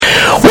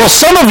Well,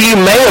 some of you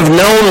may have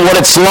known what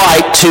it's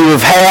like to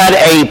have had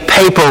a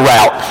paper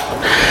route.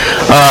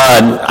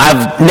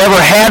 I've never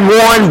had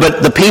one, but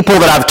the people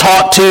that I've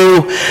talked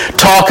to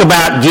talk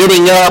about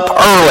getting up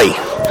early,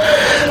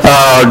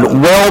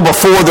 well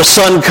before the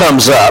sun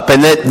comes up,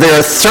 and that there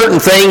are certain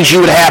things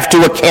you would have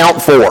to account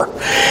for.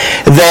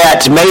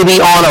 That maybe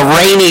on a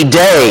rainy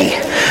day,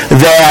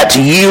 that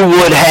you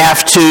would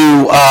have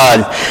to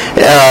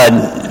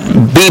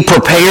be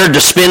prepared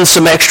to spend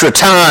some extra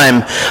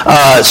time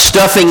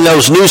stuffing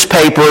those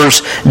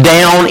newspapers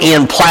down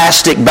in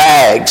plastic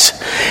bags.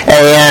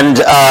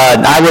 And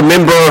I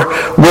remember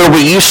where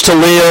we used to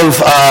live,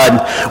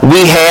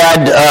 we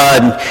had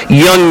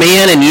young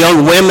men and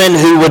young women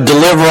who would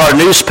deliver our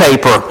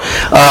newspaper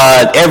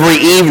every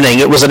evening.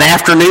 It was an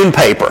afternoon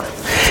paper,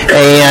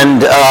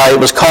 and it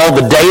was called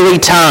the Daily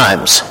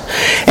Times.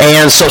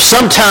 And so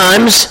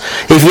sometimes,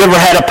 if you ever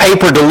had a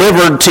paper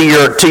delivered to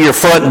your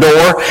front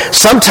door,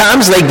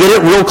 sometimes they get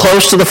it real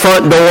close to the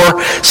front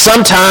door.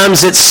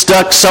 Sometimes it's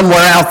stuck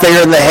somewhere out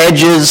there in the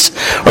hedges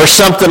or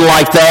something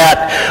like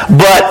that.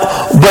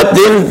 But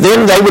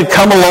then they would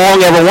come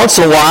along every once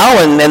in a while,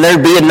 and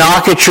there'd be a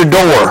knock at your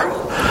door.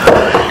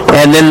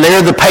 And then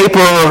there the paper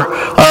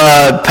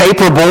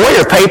boy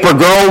or paper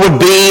girl would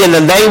be, and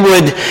then they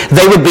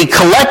would be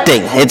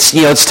collecting.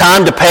 It's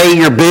time to pay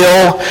your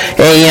bill,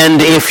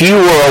 and if you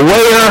were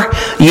aware,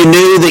 you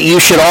knew that you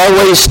should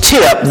always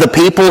tip the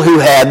people who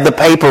had the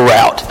paper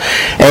route.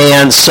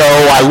 And so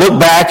I look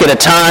back at a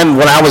time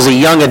when I was a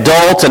young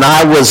adult, and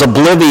I was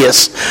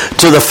oblivious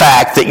to the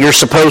fact that you're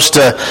supposed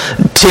to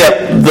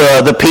tip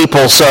the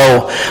people.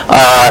 So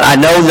I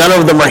know none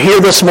of them are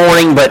here this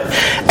morning, but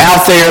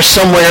out there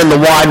somewhere in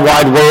the wide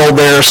world,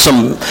 there's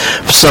some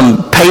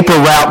paper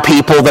route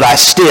people that I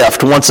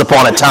stiffed once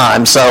upon a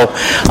time. So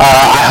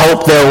I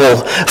hope they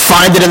will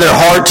find it in their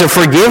heart to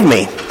forgive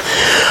me.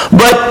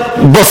 But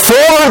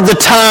before the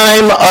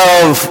time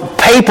of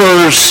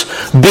papers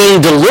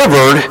being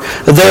delivered,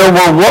 there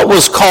were what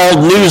was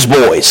called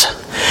newsboys.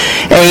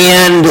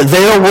 And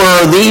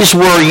these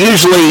were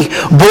usually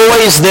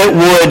boys that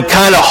would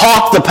kind of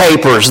hawk the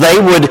papers.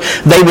 They would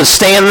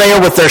stand there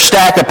with their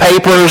stack of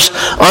papers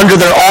under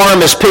their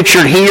arm as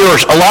pictured here.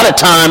 A lot of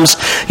times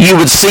you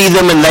would see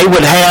them and they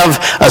would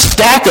have a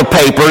stack of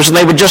papers and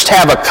they would just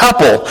have a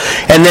couple.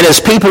 And then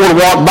as people would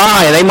walk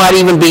by, and they might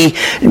even be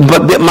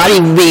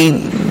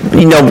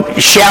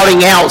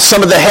shouting out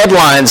some of the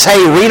headlines,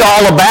 hey, read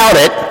all about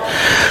it,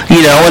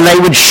 and they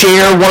would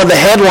share one of the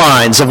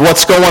headlines of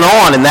what's going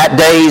on in that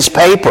day's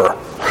paper.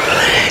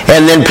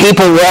 And then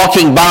people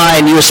walking by,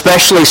 and you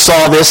especially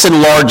saw this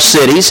in large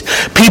cities,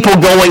 people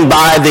going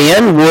by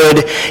then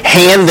would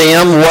hand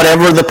them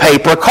whatever the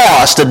paper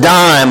cost, a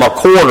dime, a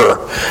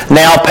quarter.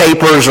 Now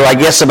papers are, I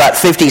guess, about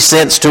 50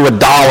 cents to $1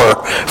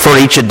 for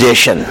each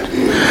edition.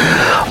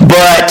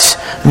 But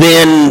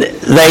then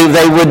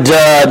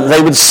they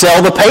would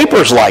sell the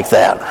papers like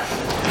that.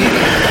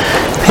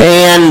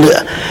 And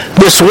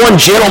this one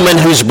gentleman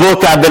whose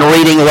book I've been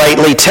reading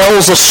lately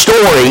tells a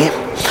story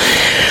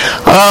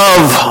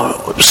of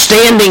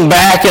standing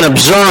back and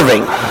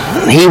observing.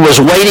 He was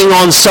waiting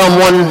on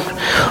someone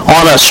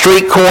on a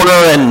street corner,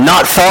 and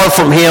not far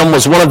from him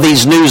was one of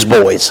these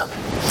newsboys.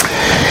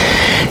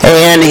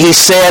 And he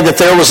said that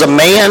there was a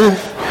man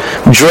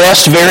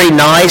dressed very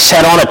nice,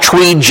 had on a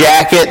tweed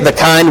jacket, the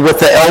kind with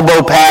the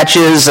elbow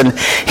patches, and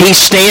he's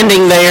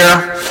standing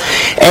there,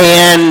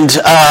 and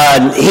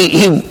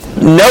he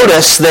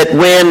noticed that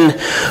when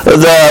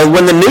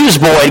the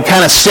newsboy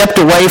kind of stepped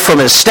away from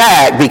his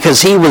stack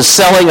because he was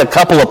selling a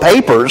couple of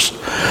papers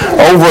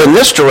over in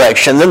this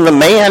direction, then the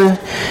man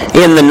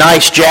in the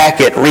nice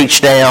jacket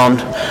reached down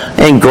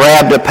and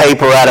grabbed a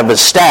paper out of his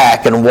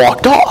stack and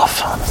walked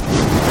off.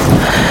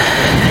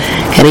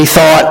 And he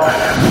thought,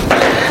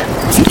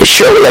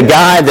 surely a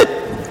guy that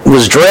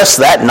was dressed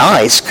that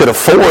nice could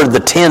afford the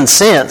 10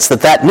 cents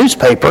that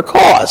newspaper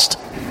cost.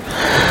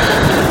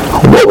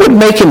 What would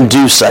make him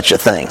do such a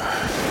thing?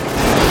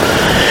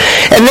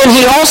 And then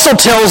he also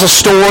tells a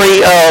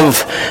story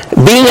of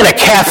being in a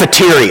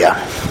cafeteria.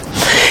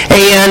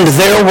 And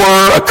there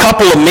were a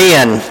couple of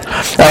men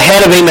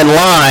ahead of him in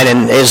line,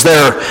 and as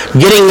they're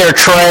getting their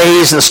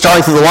trays and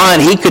starting through the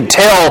line, he could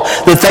tell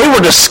that they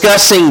were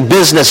discussing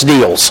business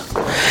deals.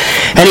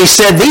 And he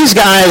said these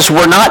guys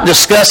were not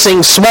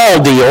discussing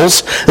small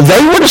deals,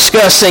 they were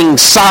discussing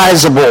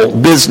sizable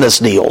business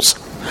deals.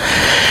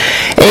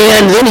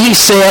 And then he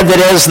said that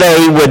as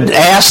they would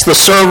ask the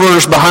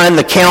servers behind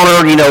the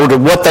counter, to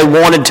what they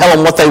wanted, tell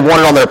them what they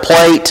wanted on their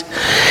plate.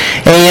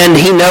 And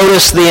he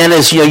noticed then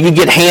as you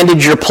get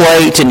handed your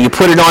plate and you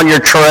put it on your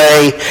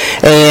tray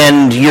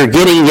and you're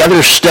getting the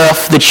other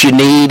stuff that you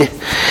need.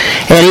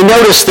 And he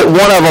noticed that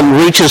one of them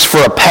reaches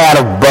for a pat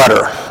of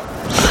butter.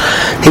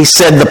 He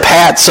said the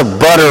pats of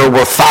butter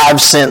were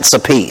 5 cents a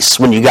piece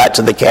when you got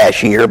to the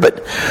cashier. But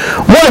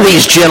one of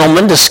these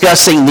gentlemen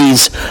discussing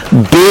these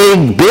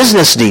big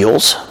business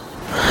deals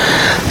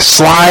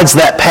slides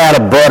that pat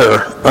of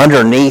butter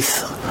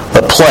underneath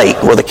the plate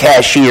where the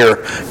cashier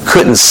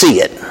couldn't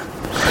see it,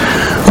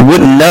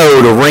 wouldn't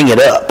know to ring it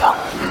up.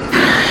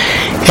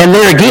 And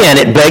there again,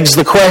 it begs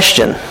the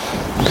question,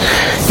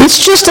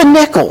 it's just a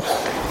nickel.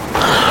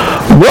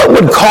 What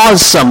would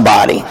cause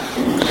somebody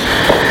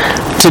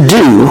to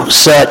do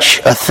such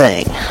a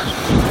thing?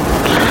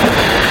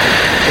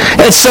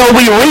 And so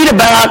we read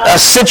about a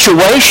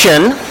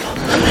situation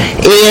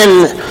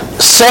in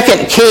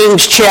 2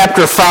 Kings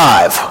chapter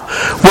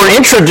 5. We're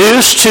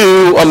introduced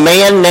to a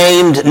man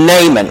named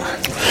Naaman.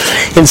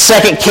 In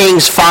 2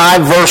 Kings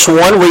 5 verse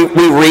 1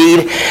 we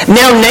read,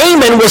 "Now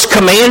Naaman was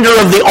commander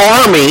of the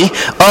army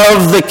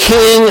of the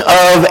king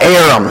of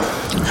Aram.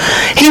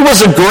 He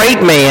was a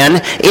great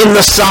man in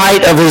the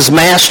sight of his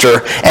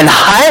master and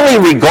highly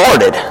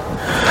regarded,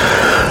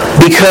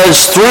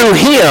 because through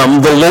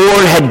him the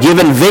Lord had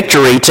given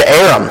victory to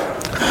Aram.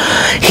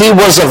 He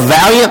was a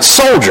valiant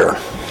soldier,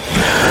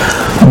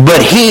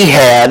 but he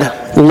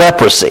had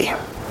leprosy."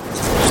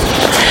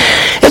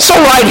 And so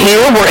right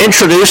here we're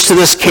introduced to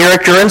this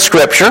character in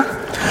Scripture.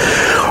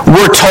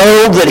 We're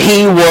told that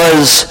he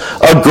was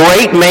a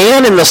great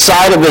man in the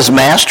sight of his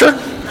master,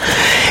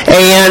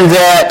 and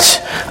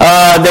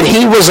that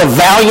he was a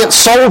valiant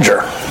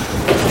soldier.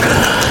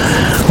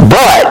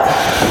 But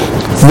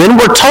then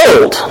we're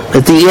told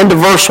at the end of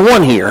verse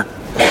 1 here,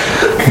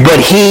 but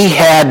he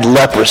had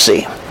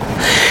leprosy.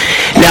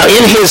 Now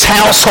in his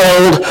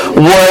household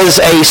was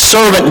a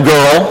servant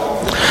girl,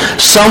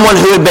 someone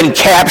who had been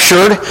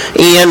captured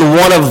in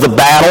one of the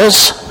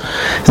battles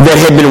that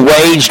had been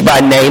waged by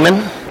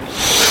Naaman.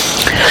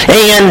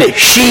 And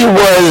she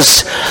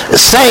was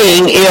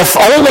saying, if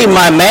only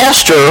my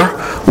master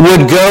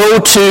would go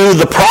to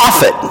the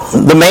prophet,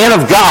 the man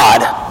of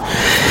God,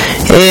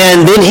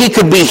 and then he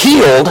could be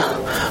healed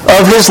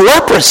of his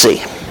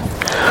leprosy.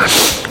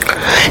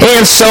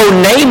 And so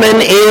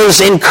Naaman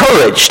is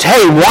encouraged.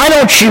 Hey, why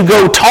don't you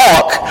go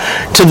talk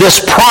to this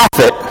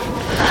prophet,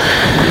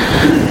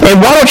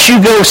 and why don't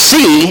you go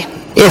see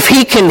if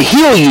he can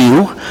heal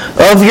you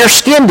of your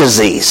skin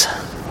disease?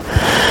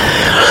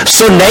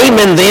 So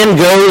Naaman then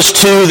goes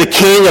to the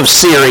king of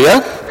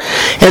Syria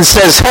and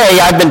says, hey,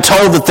 I've been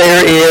told that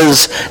there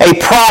is a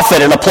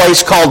prophet in a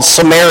place called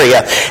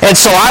Samaria, and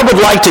so I would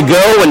like to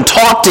go and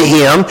talk to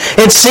him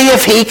and see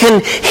if he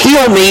can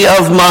heal me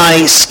of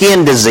my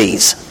skin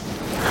disease.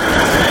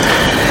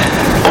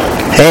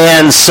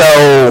 And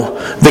so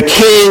the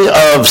king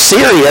of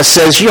Syria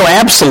says,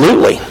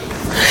 absolutely.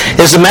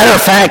 As a matter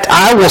of fact,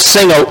 I will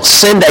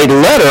send a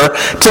letter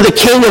to the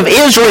king of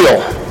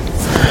Israel,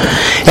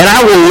 and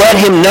I will let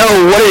him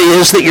know what it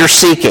is that you're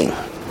seeking.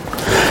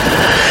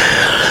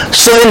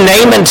 So then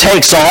Naaman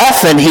takes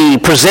off, and he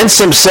presents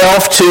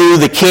himself to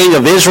the king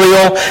of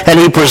Israel, and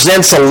he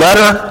presents a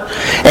letter.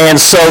 And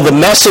so the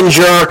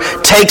messenger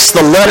takes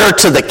the letter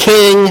to the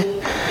king,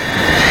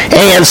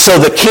 and so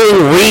the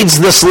king reads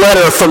this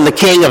letter from the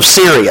king of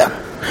Syria.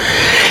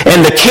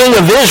 And the king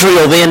of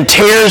Israel then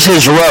tears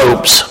his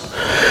robes,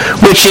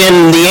 which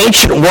in the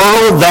ancient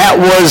world, that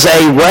was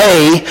a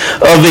way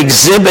of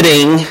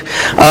exhibiting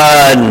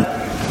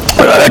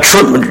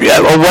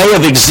a way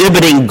of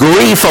exhibiting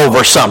grief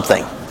over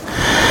something.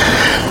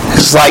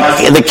 It's like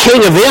the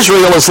king of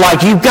Israel is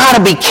like, you've got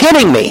to be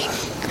kidding me.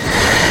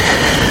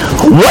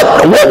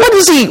 What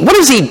is he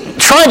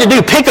trying to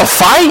do? Pick a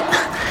fight?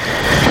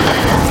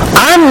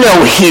 I'm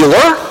no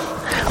healer.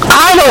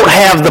 I don't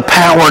have the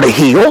power to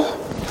heal.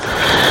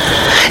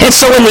 And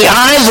so in the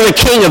eyes of the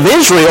king of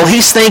Israel,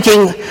 he's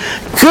thinking,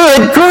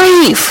 good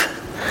grief.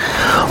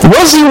 What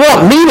does he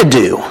want me to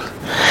do?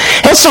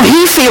 And so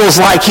he feels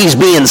like he's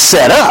being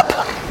set up.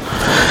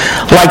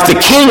 Like the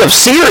king of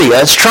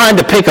Syria is trying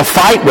to pick a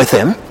fight with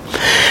him.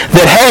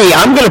 That, hey,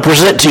 I'm going to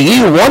present to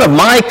you one of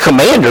my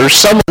commanders,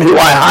 someone who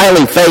I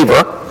highly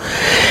favor,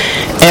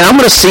 and I'm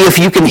going to see if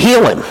you can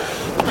heal him.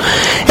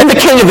 And the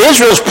king of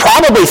Israel is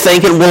probably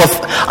thinking, well, if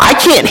I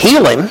can't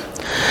heal him,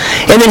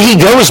 and then he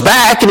goes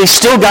back and he's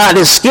still got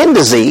his skin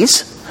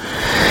disease,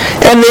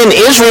 and then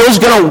Israel's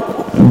going to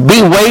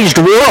be waged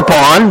war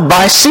upon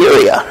by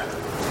Syria.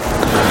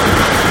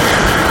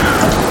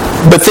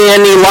 But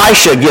then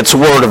Elisha gets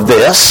word of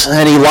this,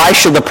 and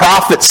Elisha the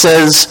prophet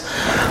says,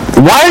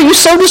 why are you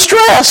so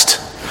distressed?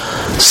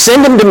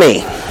 Send him to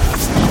me.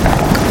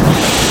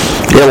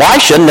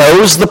 Elisha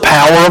knows the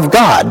power of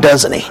God,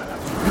 doesn't he?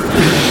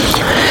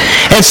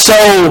 And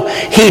so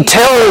he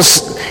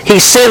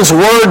sends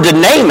word to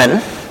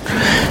Naaman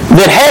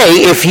that,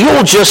 hey, if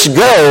you'll just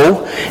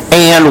go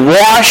and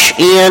wash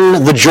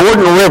in the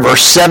Jordan River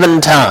 7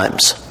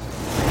 times.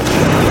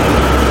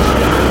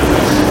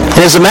 And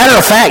as a matter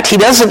of fact, Naaman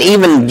doesn't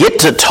even get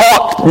to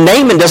talk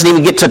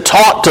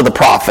to the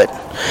prophet.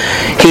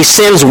 He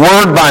sends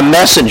word by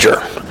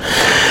messenger.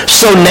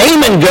 So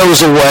Naaman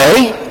goes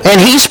away, and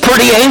he's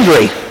pretty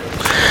angry.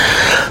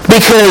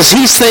 Because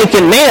he's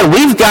thinking, man,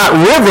 we've got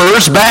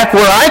rivers back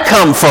where I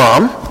come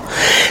from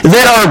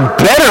that are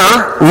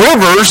better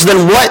rivers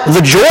than what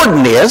the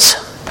Jordan is.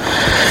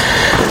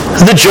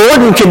 The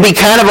Jordan can be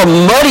kind of a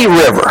muddy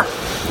river.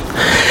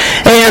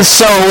 And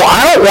so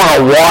I don't want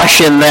to wash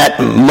in that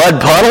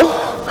mud puddle.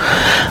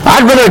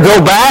 I'd rather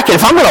go back, and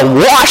if I'm going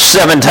to wash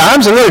 7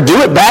 times, I'm going to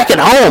do it back at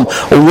home.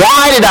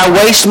 Why did I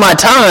waste my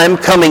time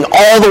coming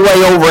all the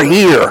way over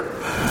here?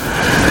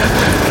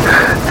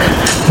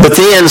 But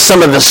then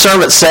some of the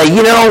servants say,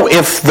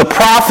 if the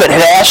prophet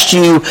had asked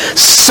you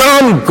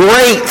some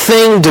great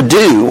thing to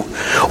do,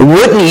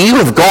 wouldn't you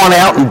have gone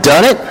out and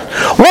done it?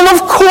 Well,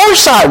 of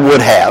course I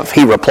would have,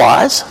 he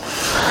replies.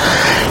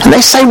 And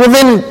they say, well,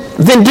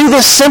 then do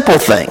this simple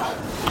thing.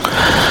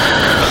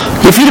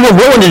 If you'd have been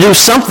willing to do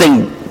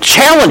something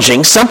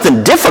challenging,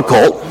 something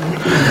difficult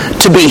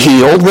to be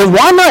healed, then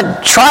why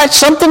not try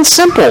something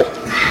simple?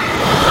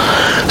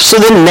 So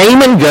then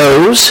Naaman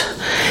goes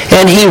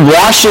and he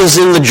washes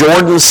in the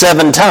Jordan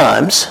 7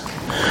 times,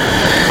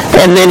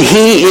 and then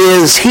he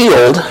is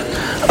healed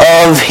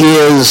of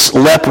his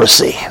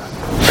leprosy.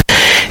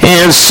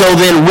 And so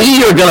then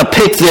we are going to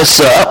pick this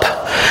up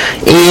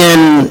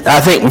in,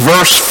 I think,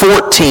 verse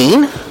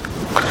 14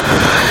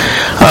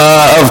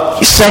 of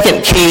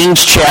 2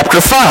 Kings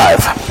chapter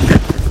 5.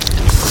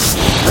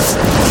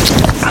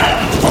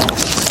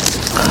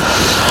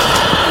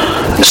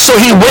 So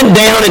he went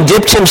down and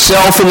dipped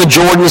himself in the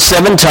Jordan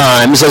 7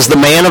 times, as the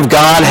man of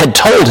God had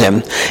told him,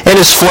 and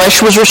his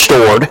flesh was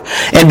restored,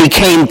 and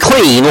became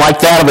clean like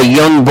that of a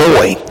young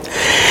boy.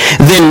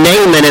 Then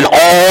Naaman and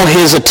all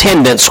his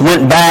attendants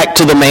went back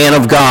to the man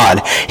of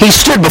God. He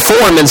stood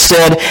before him and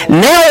said,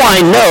 now I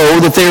know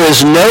that there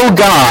is no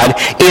God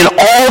in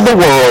all the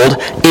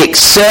world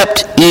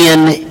except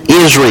in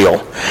Israel.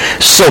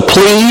 So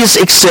please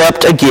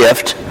accept a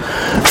gift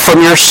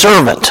from your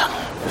servant.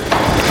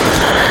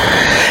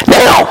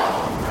 Now,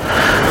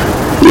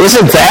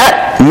 isn't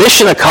that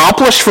mission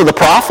accomplished for the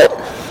prophet?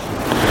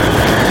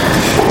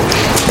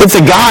 If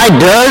the guy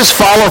does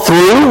follow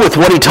through with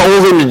what he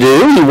told him to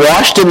do, he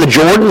washed in the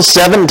Jordan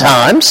 7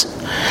 times,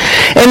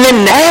 and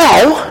then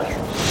now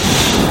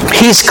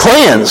he's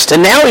cleansed,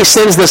 and now he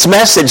sends this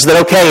message that,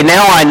 okay,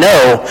 now I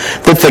know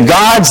that the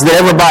gods that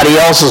everybody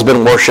else has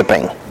been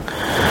worshiping,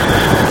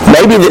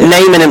 maybe that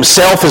Naaman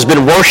himself has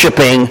been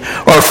worshiping,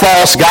 are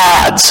false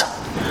gods.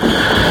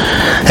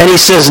 And he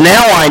says,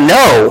 now I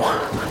know,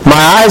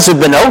 my eyes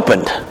have been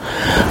opened.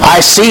 I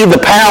see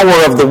the power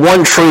of the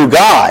one true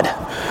God,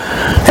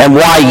 and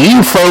why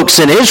you folks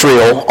in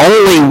Israel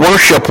only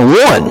worship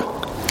one.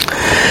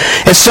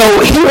 And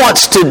so he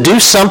wants to do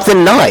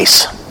something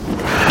nice.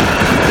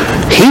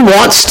 He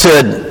wants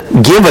to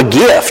give a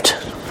gift.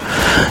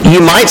 You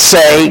might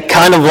say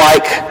kind of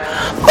like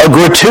a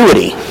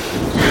gratuity.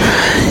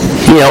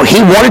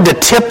 He wanted to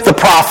tip the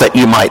prophet,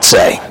 you might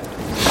say.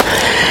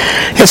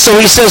 And so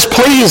he says,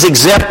 please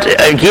accept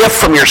a gift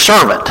from your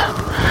servant.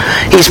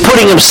 He's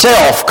putting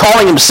himself,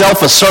 calling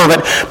himself a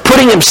servant,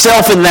 putting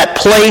himself in that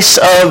place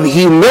of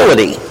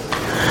humility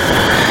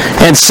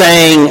and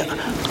saying,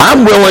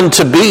 I'm willing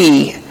to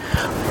be,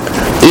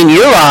 in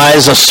your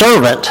eyes, a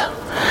servant,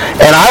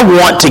 and I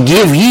want to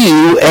give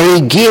you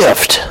a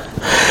gift.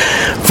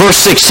 Verse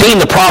 16,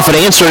 the prophet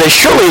answered, as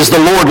surely as the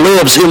Lord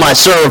lives, whom I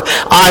serve,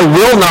 I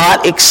will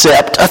not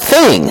accept a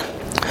thing.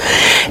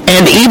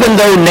 And even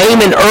though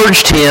Naaman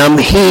urged him,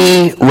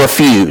 he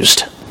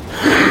refused.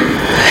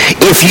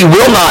 If you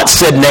will not,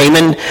 said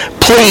Naaman,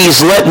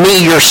 please let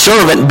me, your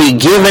servant, be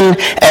given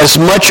as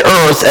much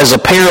earth as a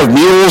pair of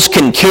mules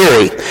can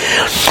carry.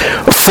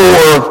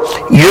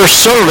 For your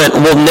servant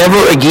will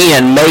never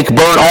again make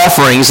burnt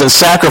offerings and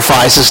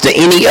sacrifices to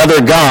any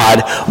other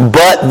god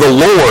but the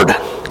Lord.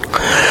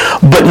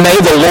 But may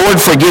the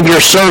Lord forgive your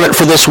servant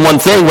for this one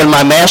thing. When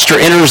my master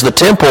enters the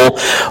temple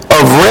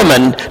of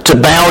Rimmon to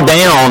bow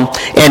down,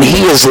 and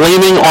he is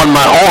leaning on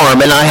my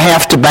arm, and I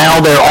have to bow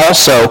there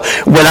also.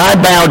 When I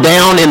bow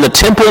down in the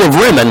temple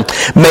of Rimmon,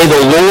 may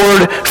the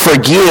Lord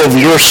forgive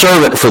your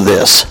servant for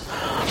this.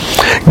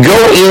 Go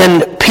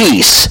in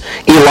peace,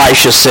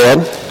 Elisha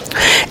said.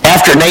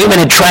 After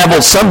Naaman had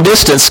traveled some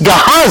distance,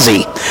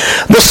 Gehazi,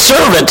 the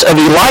servant of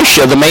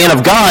Elisha, the man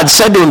of God,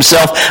 said to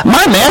himself,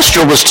 my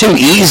master was too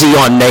easy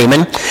on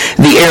Naaman,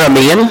 the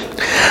Aramean,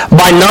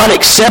 by not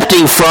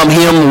accepting from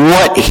him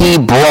what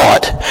he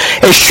brought.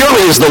 As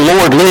surely as the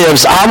Lord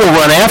lives, I will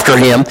run after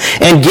him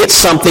and get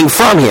something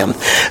from him.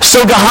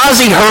 So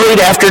Gehazi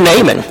hurried after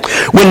Naaman.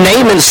 When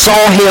Naaman saw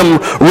him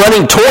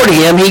running toward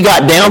him, he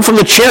got down from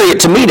the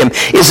chariot to meet him.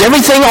 Is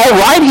everything all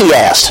right? He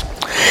asked.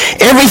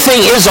 Everything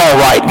is all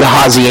right,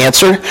 Gehazi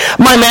answered.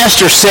 My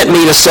master sent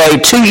me to say,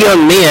 2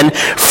 young men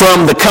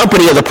from the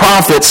company of the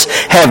prophets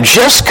have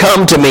just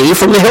come to me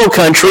from the hill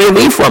country of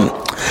Ephraim.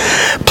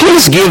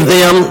 Please give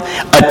them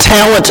a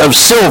talent of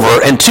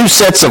silver and 2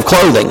 sets of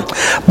clothing.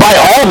 By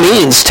all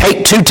means,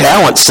 take 2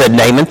 talents, said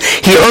Naaman.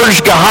 He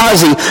urged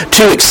Gehazi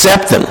to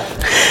accept them,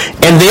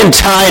 and then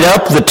tied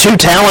up the 2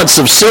 talents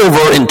of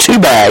silver in 2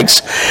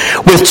 bags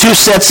with 2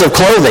 sets of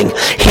clothing.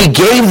 He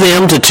gave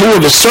them to 2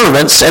 of his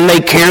servants, and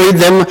they carried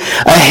them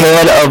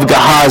ahead of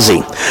Gehazi.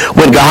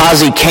 When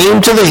Gehazi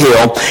came to the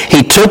hill,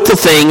 he took the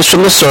things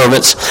from the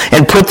servants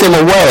and put them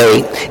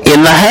away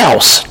in the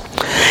house.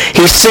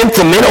 He sent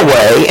the men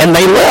away, and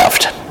they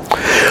left.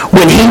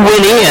 When he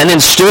went in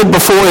and stood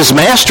before his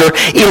master,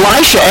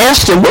 Elisha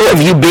asked him, where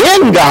have you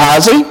been,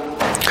 Gehazi?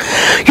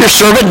 Your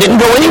servant didn't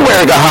go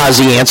anywhere,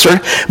 Gehazi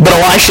answered. But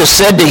Elisha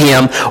said to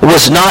him,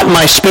 was not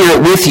my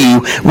spirit with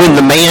you when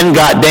the man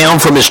got down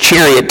from his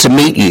chariot to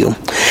meet you?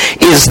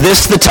 Is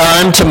this the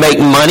time to make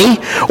money,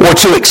 or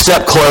to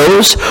accept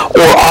clothes,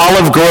 or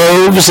olive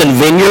groves and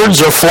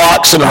vineyards, or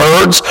flocks and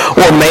herds,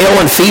 or male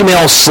and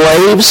female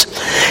slaves?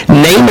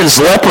 Naaman's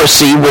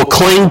leprosy will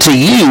cling to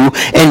you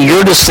and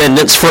your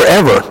descendants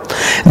forever.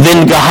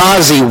 Then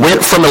Gehazi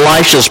went from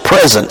Elisha's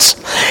presence,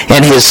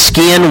 and his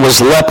skin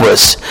was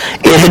leprous.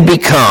 It had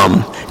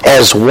become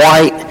as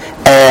white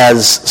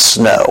as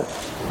snow.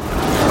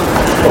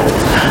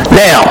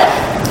 Now,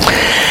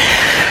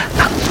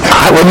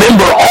 I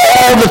remember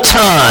all the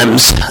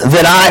times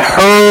that I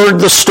heard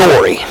the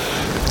story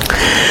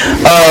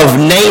of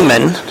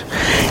Naaman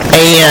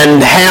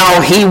and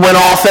how he went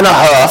off in a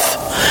huff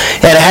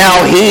and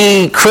how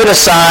he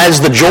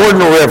criticized the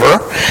Jordan River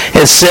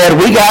and said,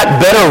 we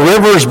got better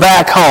rivers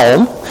back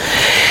home.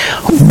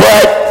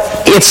 But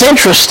it's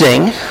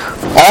interesting,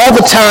 all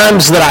the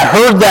times that I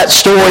heard that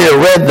story or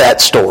read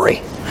that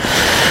story,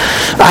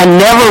 I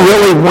never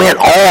really went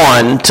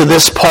on to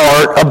this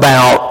part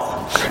about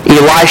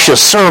Elisha's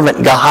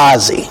servant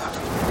Gehazi.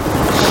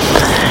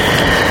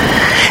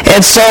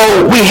 And so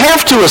we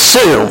have to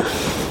assume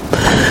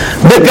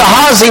that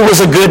Gehazi was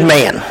a good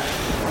man.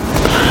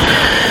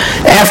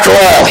 After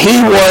all,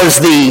 he was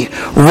the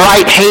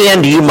right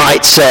hand, you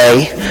might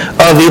say,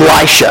 of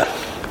Elisha.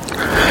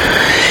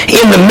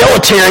 In the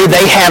military,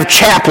 they have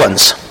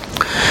chaplains.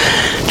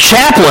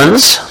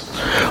 Chaplains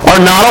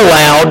are not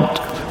allowed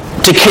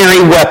to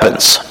carry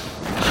weapons.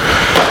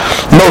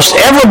 Most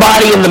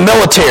everybody in the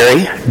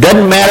military,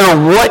 doesn't matter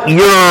what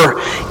your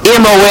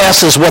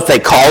MOS is what they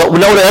call it,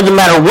 no, it doesn't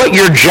matter what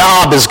your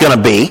job is going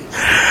to be,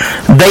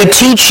 they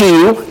teach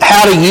you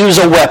how to use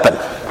a weapon.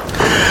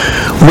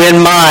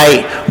 When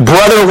my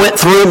brother went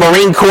through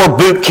Marine Corps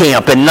boot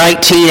camp in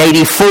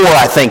 1984,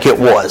 I think it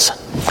was,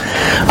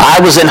 I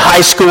was in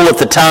high school at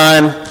the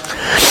time,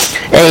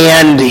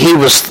 and he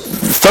was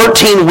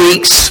 13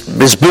 weeks,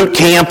 his boot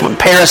camp in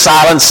Parris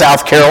Island,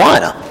 South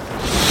Carolina.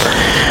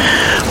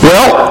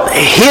 Well,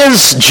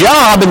 his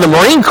job in the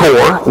Marine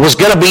Corps was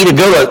going to be to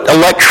go to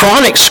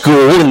electronics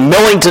school in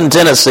Millington,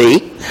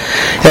 Tennessee,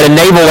 at a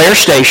naval air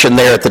station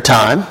there at the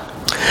time.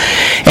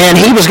 And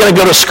he was going to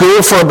go to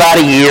school for about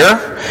a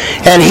year,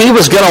 and he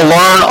was going to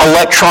learn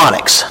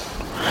electronics.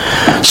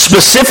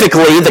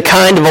 Specifically, the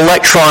kind of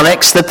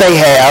electronics that they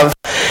have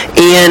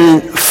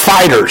in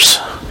fighters.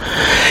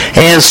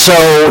 And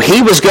so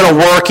he was going to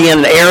work in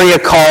an area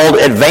called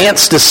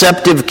Advanced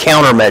Deceptive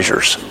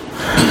Countermeasures.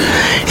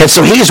 And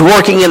so he's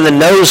working in the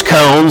nose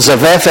cones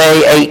of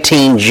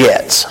FA-18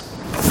 jets.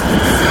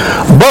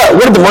 But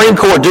what did the Marine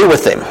Corps do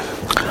with him?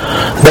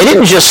 They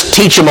didn't just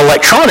teach him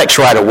electronics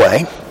right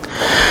away.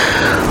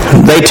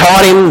 They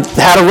taught him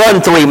how to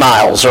run 3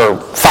 miles or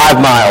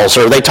 5 miles,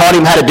 or they taught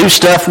him how to do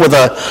stuff with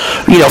a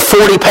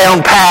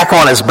 40-pound pack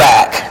on his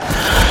back.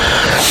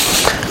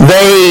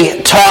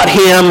 They taught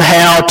him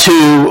how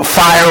to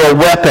fire a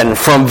weapon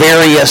from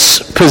various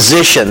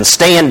positions,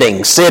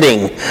 standing,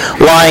 sitting,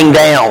 lying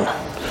down.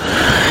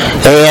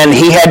 And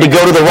he had to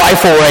go to the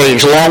rifle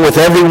range along with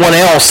everyone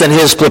else in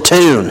his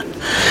platoon.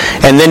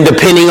 And then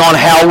depending on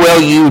how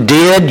well you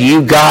did,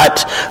 you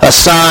got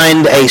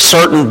assigned a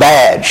certain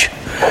badge.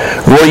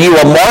 Were you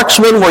a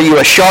marksman? Were you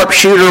a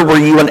sharpshooter? Were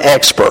you an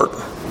expert?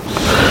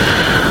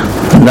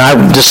 And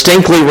I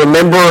distinctly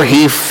remember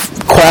he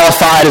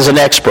qualified as an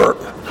expert,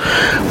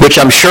 which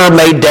I'm sure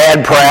made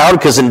Dad proud,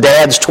 because in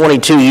Dad's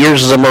 22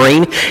 years as a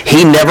Marine,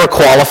 he never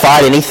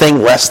qualified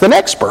anything less than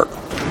expert.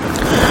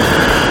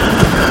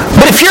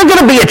 But if you're going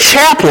to be a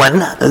chaplain,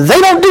 they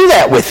don't do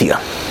that with you.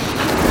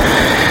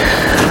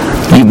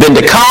 You've been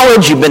to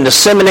college, you've been to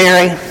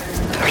seminary,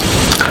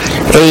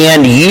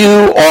 and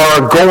you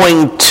are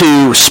going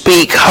to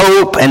speak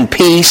hope and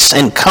peace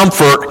and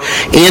comfort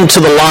into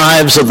the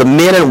lives of the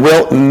men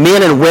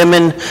and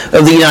women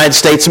of the United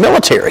States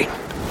military.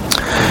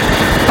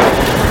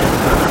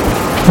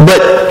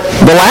 But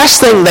the last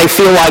thing they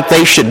feel like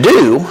they should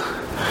do,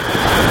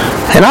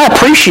 and I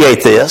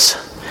appreciate this,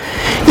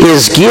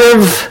 is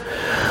give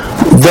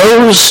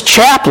those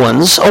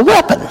chaplains a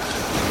weapon.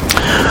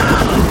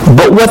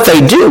 But what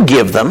they do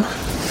give them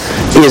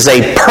is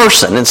a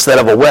person instead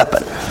of a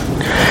weapon.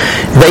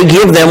 They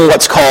give them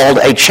what's called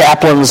a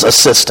chaplain's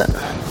assistant.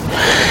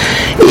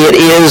 It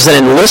is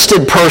an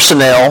enlisted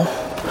personnel,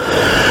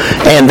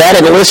 and that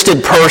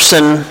enlisted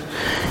person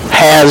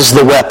has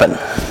the weapon.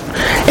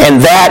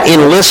 And that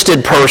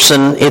enlisted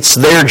person, it's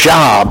their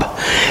job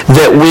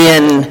that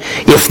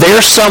if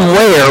they're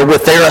somewhere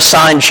with their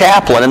assigned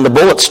chaplain and the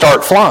bullets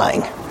start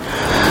flying,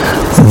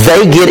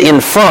 they get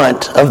in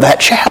front of that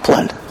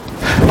chaplain.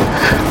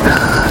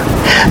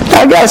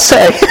 I gotta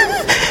say,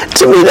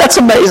 to me, that's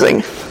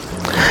amazing.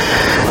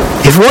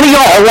 If one of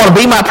y'all want to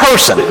be my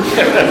person,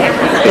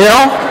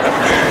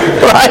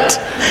 right?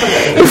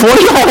 If one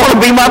of y'all want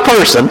to be my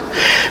person,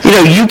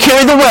 you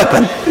carry the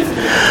weapon.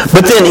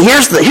 But then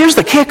here's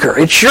the kicker.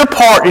 It's your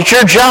part, it's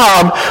your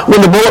job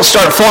when the bullets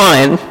start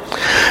flying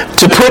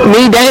to put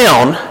me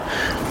down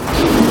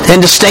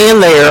and to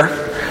stand there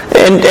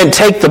and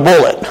take the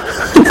bullet.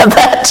 Now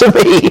that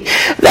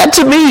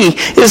to me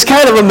is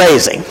kind of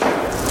amazing.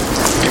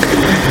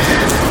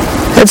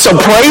 And so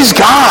praise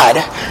God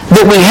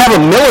that we have a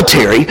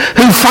military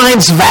who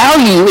finds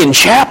value in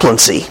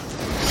chaplaincy.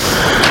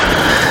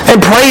 And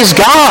praise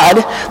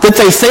God that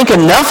they think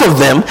enough of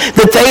them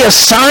that they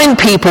assign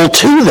people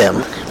to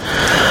them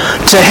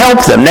to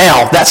help them.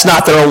 Now, that's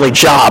not their only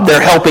job.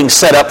 They're helping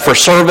set up for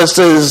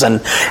services and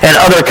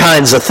other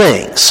kinds of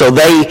things. So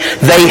they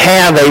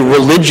have a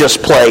religious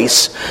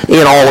place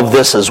in all of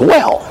this as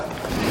well.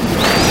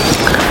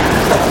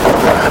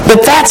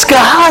 But that's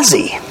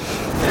Gehazi.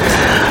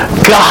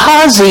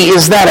 Gehazi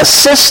is that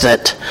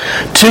assistant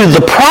to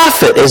the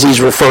prophet, as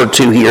he's referred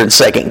to here in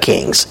 2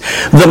 Kings,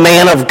 the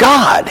man of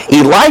God,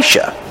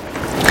 Elisha.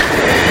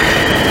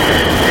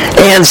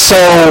 And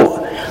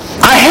so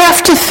I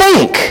have to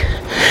think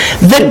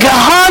that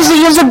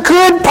Gehazi is a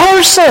good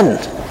person.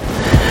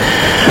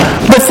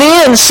 But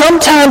then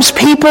sometimes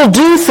people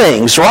do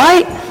things,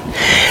 right,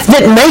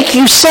 that make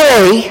you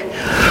say,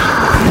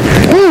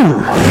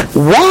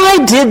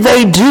 why did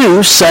they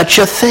do such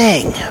a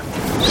thing?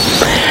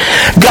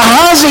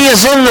 Gehazi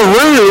is in the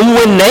room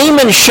when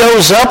Naaman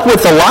shows up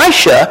with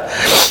Elisha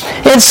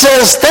and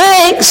says,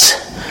 thanks,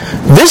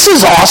 this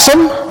is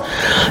awesome.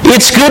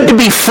 It's good to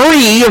be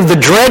free of the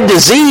dread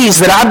disease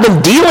that I've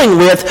been dealing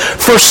with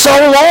for so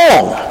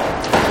long.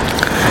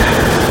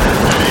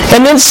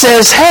 And then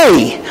says,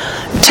 hey,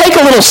 take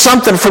a little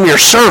something from your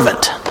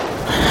servant.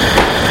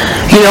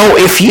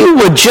 If you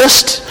would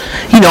just,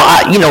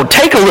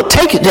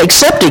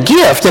 accept a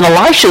gift. And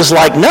Elisha's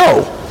like,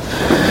 no.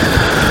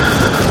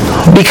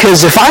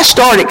 Because if I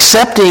start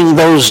accepting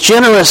those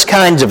generous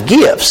kinds of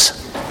gifts,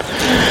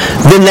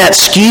 then that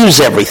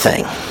skews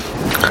everything.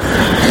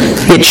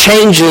 It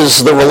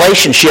changes the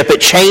relationship.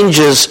 It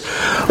changes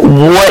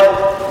what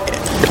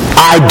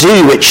I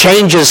do. It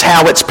changes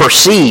how it's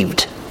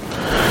perceived.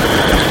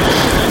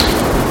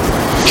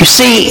 You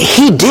see,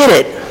 he did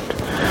it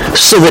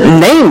so that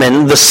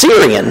Naaman, the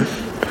Syrian,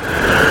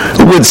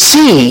 would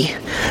see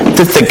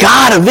that the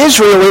God of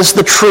Israel is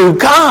the true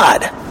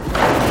God.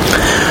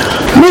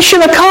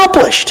 Mission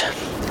accomplished.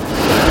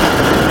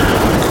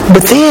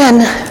 But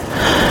then,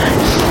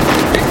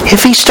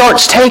 if he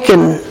starts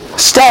taking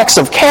stacks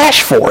of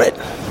cash for it,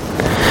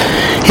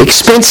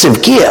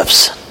 expensive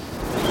gifts,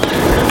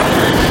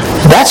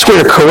 that's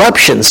where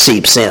corruption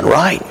seeps in,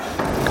 right?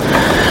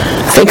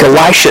 I think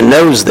Elisha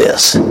knows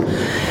this.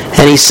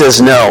 And he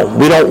says, no,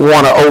 we don't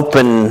want to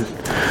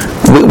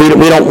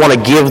we don't want to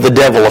give the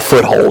devil a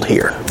foothold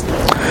here.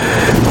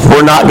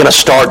 We're not going to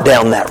start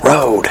down that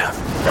road.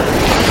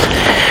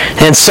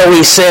 And so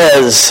he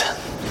says,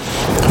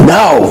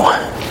 no.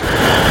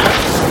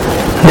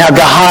 Now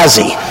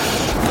Gehazi,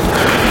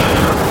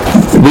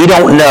 we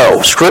don't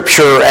know.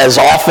 Scripture, as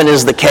often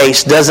is the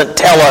case, doesn't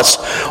tell us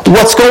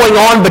what's going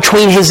on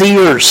between his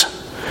ears.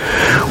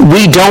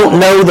 We don't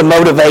know the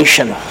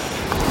motivation.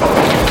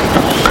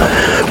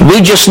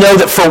 We just know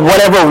that for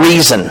whatever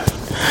reason,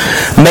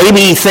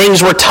 maybe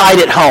things were tight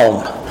at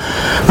home.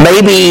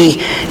 Maybe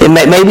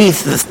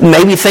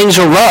things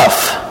are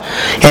rough.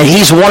 And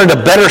he's wanted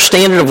a better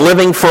standard of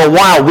living for a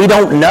while. We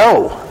don't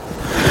know.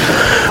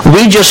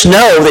 We just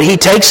know that he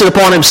takes it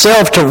upon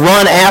himself to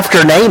run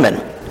after Naaman.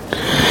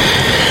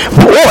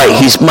 Boy,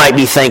 he might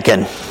be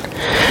thinking,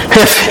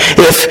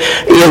 if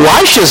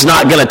Elisha's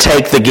not going to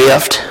take the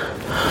gift,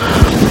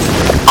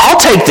 I'll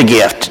take the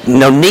gift.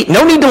 No need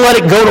to let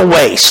it go to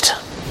waste.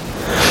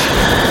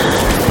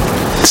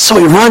 So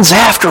he runs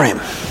after him.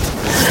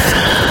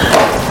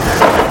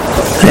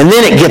 And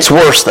then it gets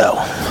worse, though.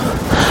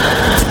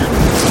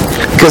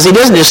 Because he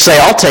doesn't just say,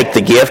 I'll take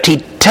the gift. He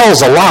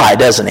tells a lie,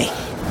 doesn't he?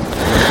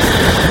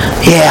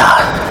 Yeah.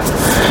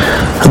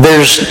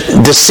 There's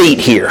deceit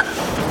here.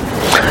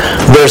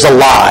 There's a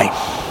lie.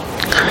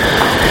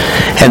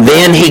 And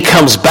then he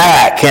comes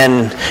back,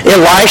 and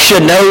Elisha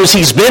knows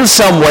he's been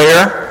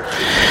somewhere.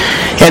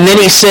 And then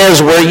he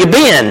says, where you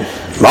been?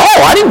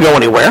 Oh, I didn't go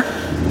anywhere.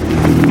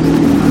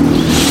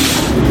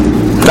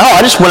 No,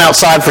 I just went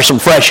outside for some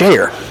fresh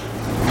air.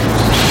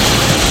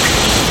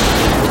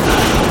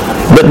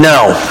 But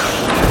no.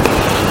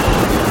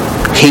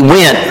 He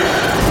went.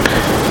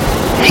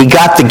 He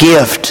got the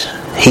gift.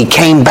 He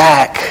came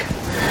back.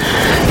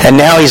 And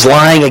now he's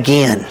lying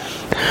again.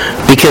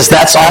 Because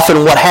that's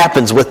often what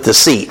happens with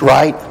deceit,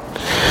 right?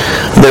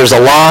 There's a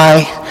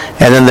lie,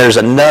 and then there's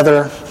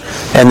another,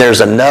 and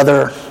there's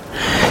another.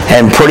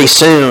 And pretty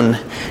soon,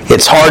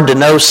 it's hard to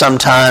know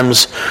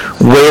sometimes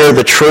where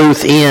the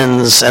truth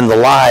ends and the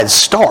lies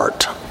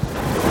start.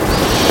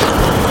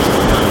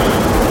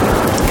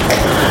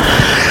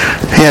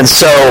 And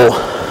so,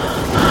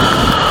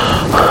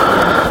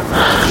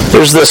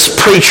 there's this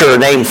preacher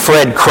named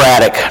Fred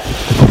Craddock.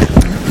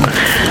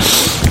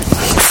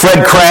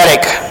 Fred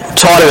Craddock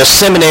taught at a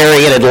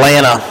seminary in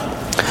Atlanta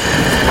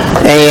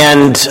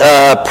and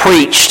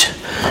preached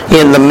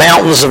in the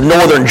mountains of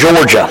northern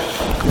Georgia.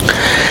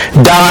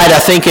 died, I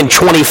think, in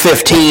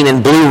 2015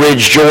 in Blue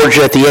Ridge,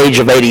 Georgia at the age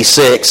of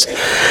 86.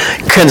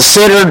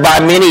 Considered by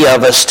many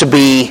of us to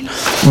be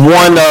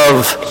one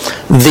of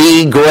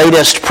the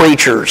greatest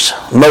preachers,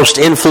 most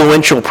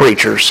influential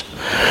preachers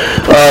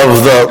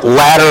of the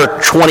latter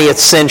 20th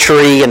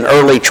century and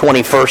early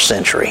 21st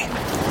century.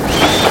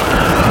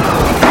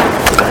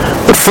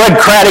 But Fred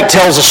Craddock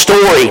tells a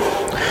story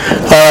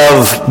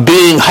of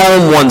being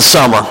home one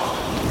summer.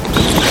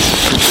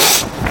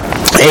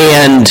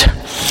 And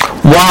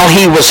while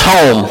he was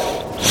home,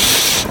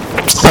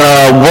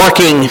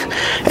 working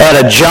at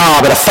a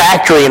job at a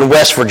factory in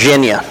West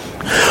Virginia,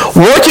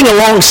 working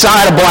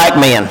alongside a black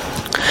man.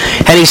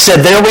 And he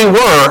said, there we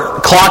were,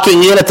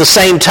 clocking in at the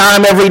same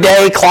time every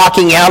day,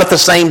 clocking out at the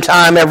same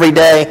time every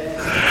day.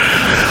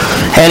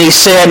 And he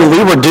said,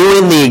 we were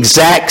doing the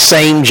exact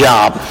same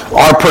job.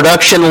 Our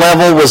production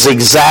level was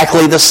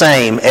exactly the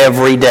same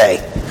every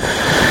day.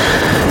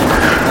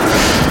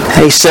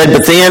 He said,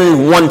 but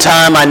then one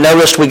time I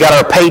noticed we got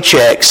our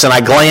paychecks, and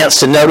I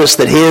glanced and noticed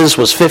that his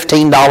was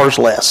 $15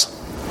 less.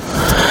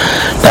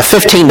 Now,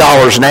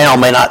 $15 now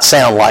may not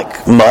sound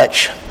like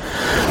much.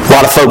 A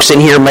lot of folks in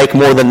here make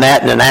more than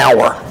that in an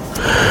hour.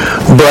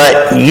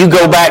 But you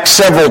go back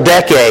several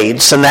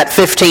decades, and that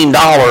 $15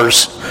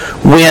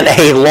 went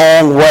a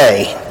long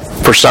way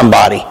for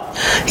somebody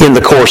in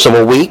the course of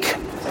a week.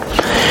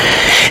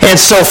 And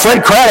so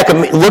Fred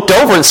Craddock looked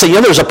over and said,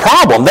 there's a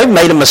problem. They've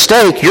made a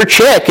mistake. Your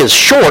check is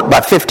short by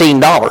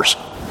 $15.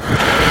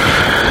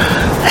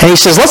 And he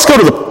says, let's go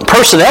to the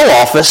personnel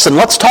office and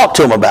let's talk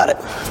to them about it.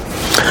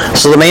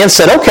 So the man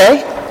said,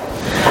 okay.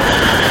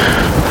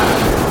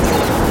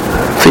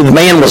 See, the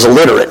man was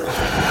illiterate.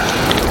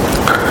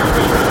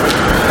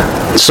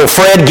 So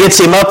Fred gets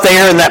him up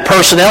there in that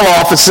personnel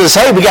office and says,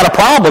 hey, we got a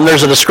problem.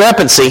 There's a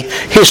discrepancy.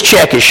 His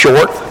check is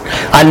short.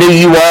 I knew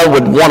you all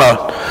would want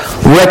to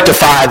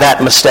rectify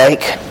that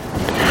mistake.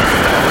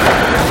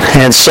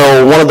 And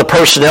so one of the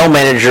personnel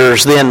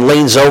managers then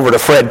leans over to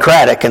Fred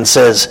Craddock and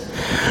says,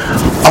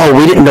 oh,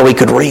 we didn't know he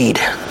could read.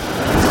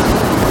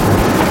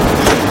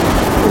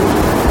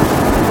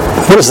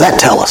 What does that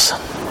tell us?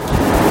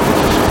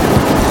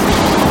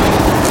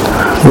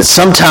 That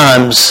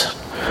sometimes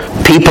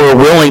people are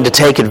willing to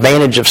take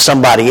advantage of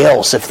somebody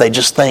else if they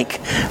just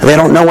think they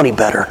don't know any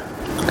better.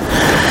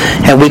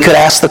 And we could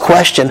ask the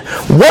question,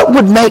 what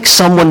would make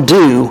someone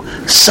do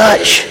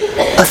such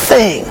a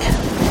thing?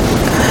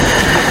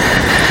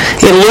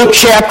 In Luke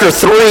chapter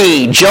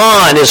 3,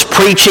 John is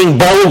preaching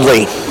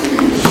boldly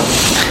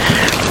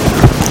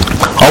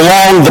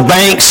along the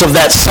banks of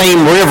that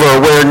same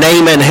river where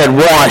Naaman had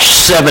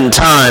washed 7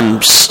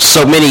 times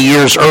so many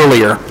years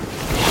earlier.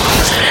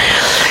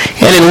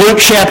 And in Luke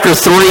chapter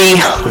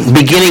 3,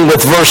 beginning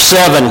with verse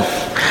 7,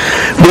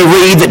 we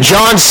read that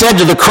John said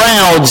to the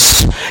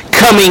crowds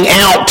coming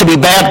out to be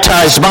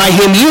baptized by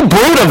him, you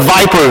brood of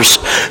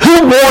vipers,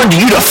 who warned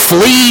you to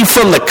flee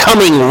from the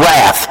coming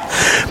wrath?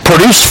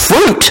 Produce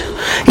fruit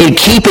in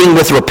keeping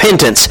with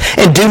repentance,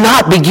 and do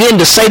not begin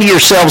to say to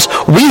yourselves,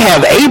 we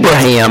have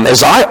Abraham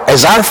as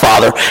our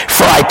father,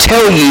 for I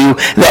tell you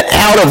that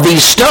out of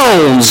these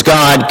stones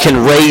God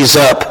can raise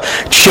up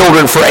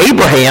children for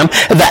Abraham.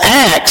 The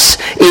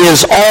axe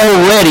is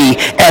already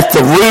at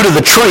the root of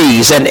the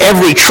trees, and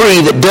every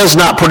tree that does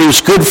not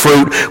produce good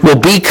fruit will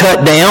be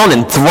cut down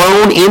and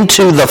thrown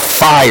into the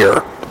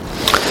fire.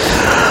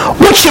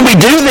 What should we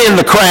do then?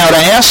 The crowd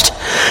asked.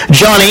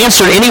 John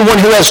answered, anyone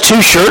who has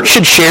 2 shirts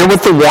should share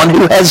with the one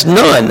who has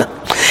none,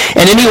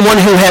 and anyone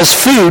who has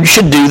food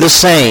should do the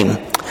same.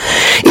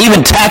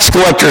 Even tax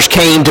collectors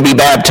came to be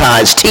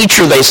baptized.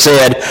 Teacher, they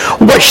said,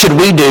 what should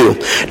we do?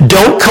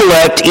 Don't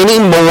collect any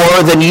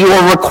more than you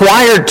are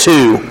required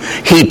to,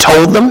 he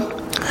told them.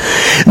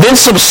 Then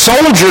some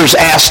soldiers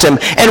asked him,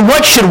 and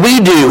what should we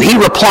do? He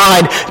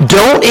replied,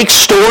 don't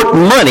extort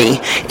money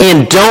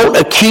and don't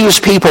accuse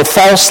people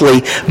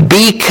falsely.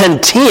 Be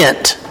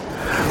content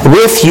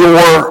with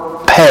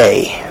your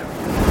pay.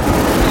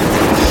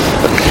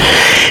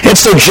 And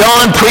so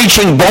John,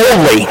 preaching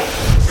boldly,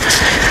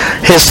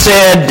 has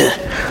said,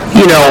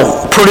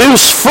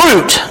 produce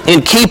fruit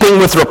in keeping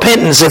with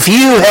repentance. If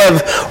you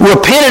have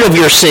repented of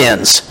your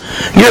sins,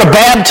 you're a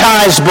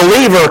baptized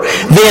believer,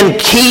 then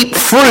keep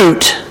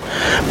fruit,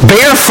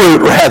 bear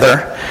fruit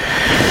rather,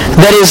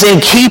 that is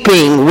in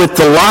keeping with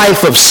the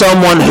life of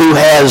someone who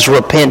has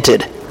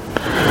repented.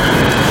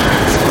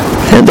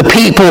 And the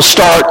people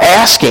start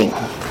asking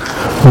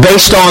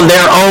based on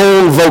their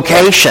own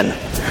vocation.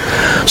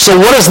 So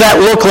what does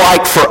that look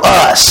like for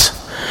us?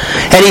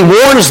 And he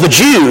warns the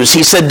Jews.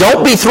 He said,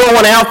 don't be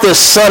throwing out this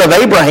son of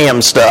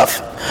Abraham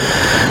stuff.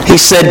 He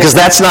said, because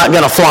that's not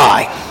going to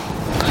fly.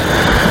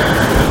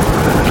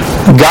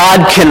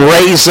 God can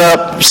raise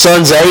up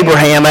sons of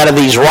Abraham out of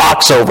these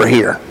rocks over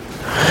here.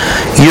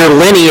 Your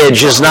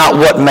lineage is not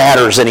what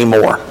matters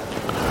anymore.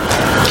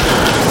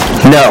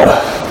 No.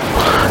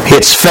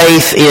 It's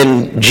faith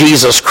in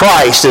Jesus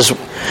Christ is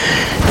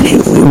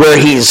where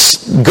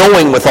he's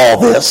going with all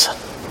this.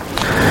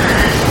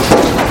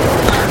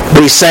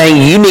 But he's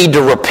saying you need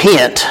to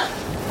repent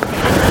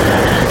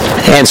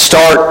and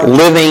start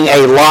living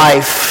a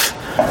life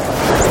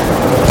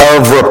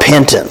of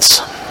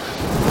repentance.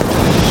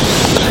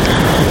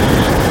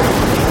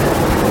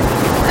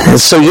 And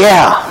so,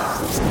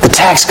 the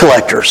tax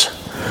collectors,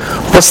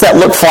 what's that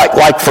look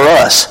like for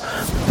us?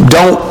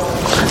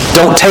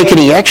 Don't take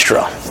any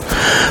extra.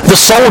 The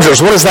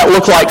soldiers, what does that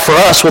look like for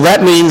us? Well,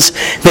 that means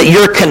that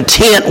you're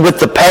content with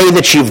the pay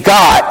that you've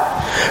got.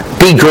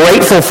 Be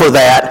grateful for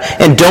that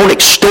and don't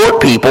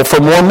extort people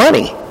for more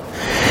money.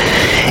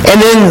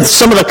 And then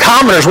some of the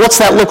commoners, what's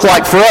that look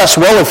like for us?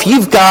 Well, if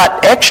you've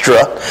got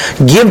extra,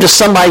 give to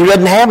somebody who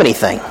doesn't have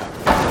anything.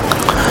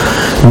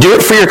 Do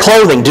it for your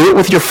clothing. Do it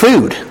with your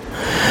food.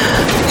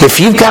 If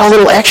you've got a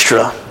little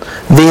extra,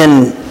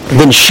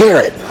 then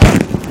share it.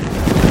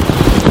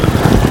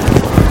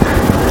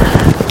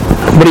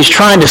 What he's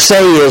trying to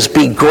say is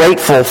be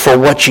grateful for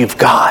what you've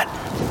got.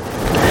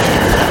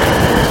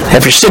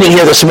 If you're sitting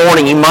here this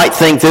morning, you might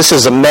think this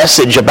is a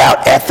message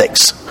about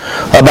ethics,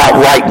 about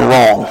right and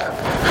wrong.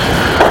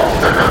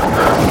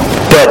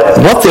 But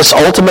what this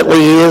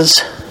ultimately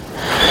is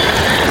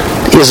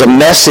a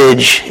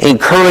message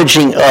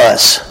encouraging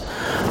us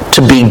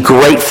to be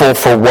grateful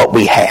for what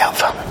we have.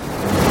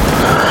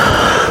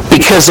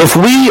 Because if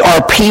we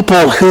are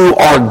people who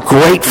are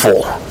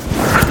grateful,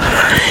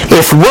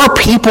 if we're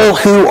people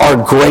who are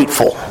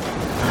grateful,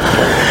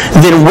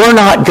 then we're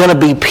not going to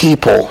be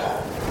people,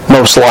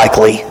 most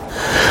likely,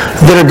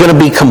 that are going to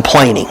be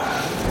complaining.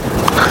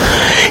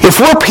 If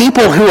we're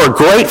people who are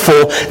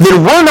grateful,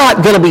 then we're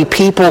not going to be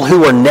people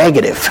who are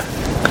negative.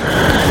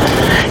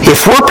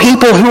 If we're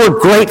people who are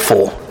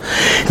grateful,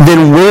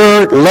 then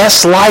we're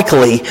less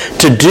likely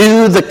to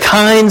do the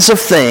kinds of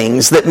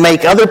things that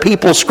make other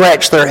people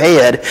scratch their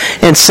head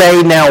and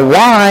say, now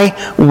why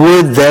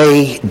would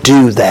they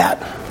do that?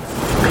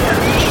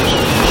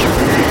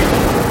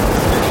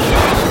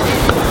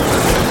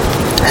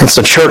 And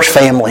so, church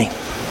family,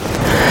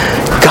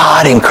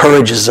 God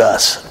encourages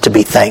us to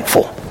be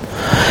thankful.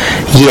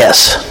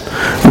 Yes,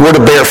 we're to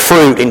bear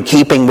fruit in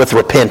keeping with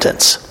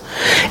repentance.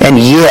 And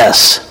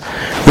yes,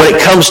 when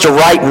it comes to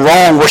right and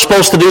wrong, we're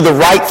supposed to do the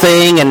right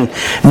thing and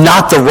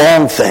not the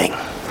wrong thing.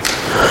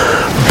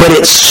 But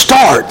it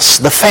starts,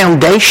 the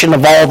foundation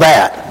of all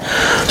that,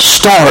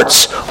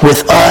 starts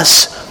with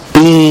us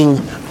being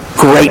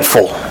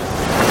grateful.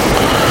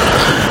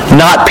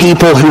 Not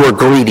people who are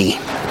greedy.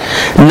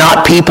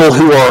 Not people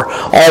who are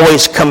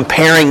always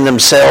comparing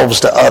themselves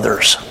to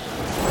others.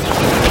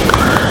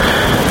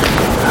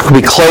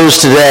 We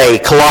close today.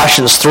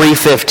 Colossians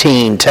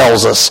 3:15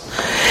 tells us,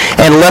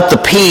 and let the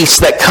peace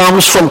that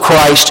comes from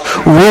Christ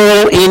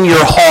rule in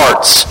your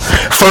hearts.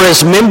 For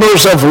as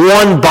members of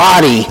one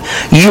body,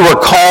 you are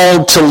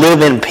called to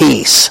live in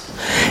peace.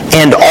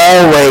 And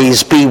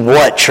always be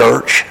what,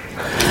 church?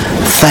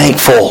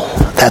 Thankful.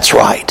 That's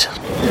right.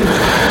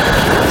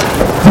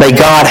 May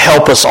God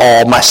help us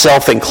all,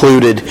 myself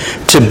included,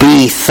 to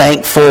be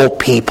thankful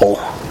people.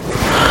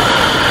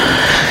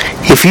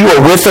 If you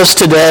are with us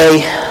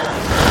today,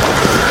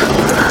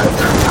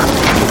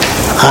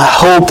 I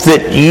hope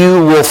that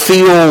you will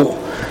feel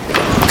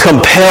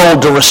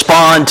compelled to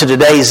respond to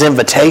today's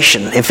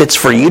invitation, if it's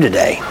for you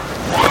today.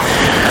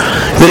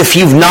 That if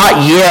you've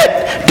not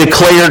yet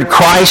declared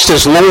Christ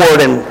as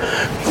Lord and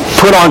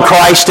put on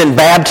Christ in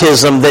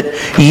baptism, that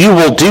you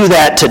will do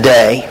that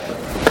today.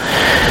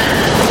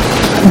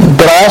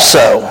 But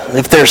also,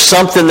 if there's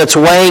something that's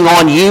weighing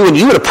on you and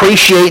you would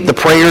appreciate the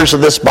prayers of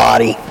this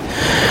body,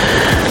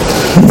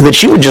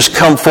 that you would just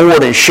come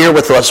forward and share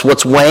with us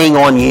what's weighing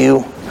on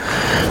you,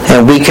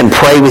 and we can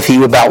pray with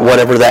you about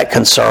whatever that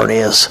concern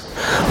is.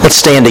 Let's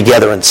stand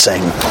together and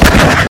sing.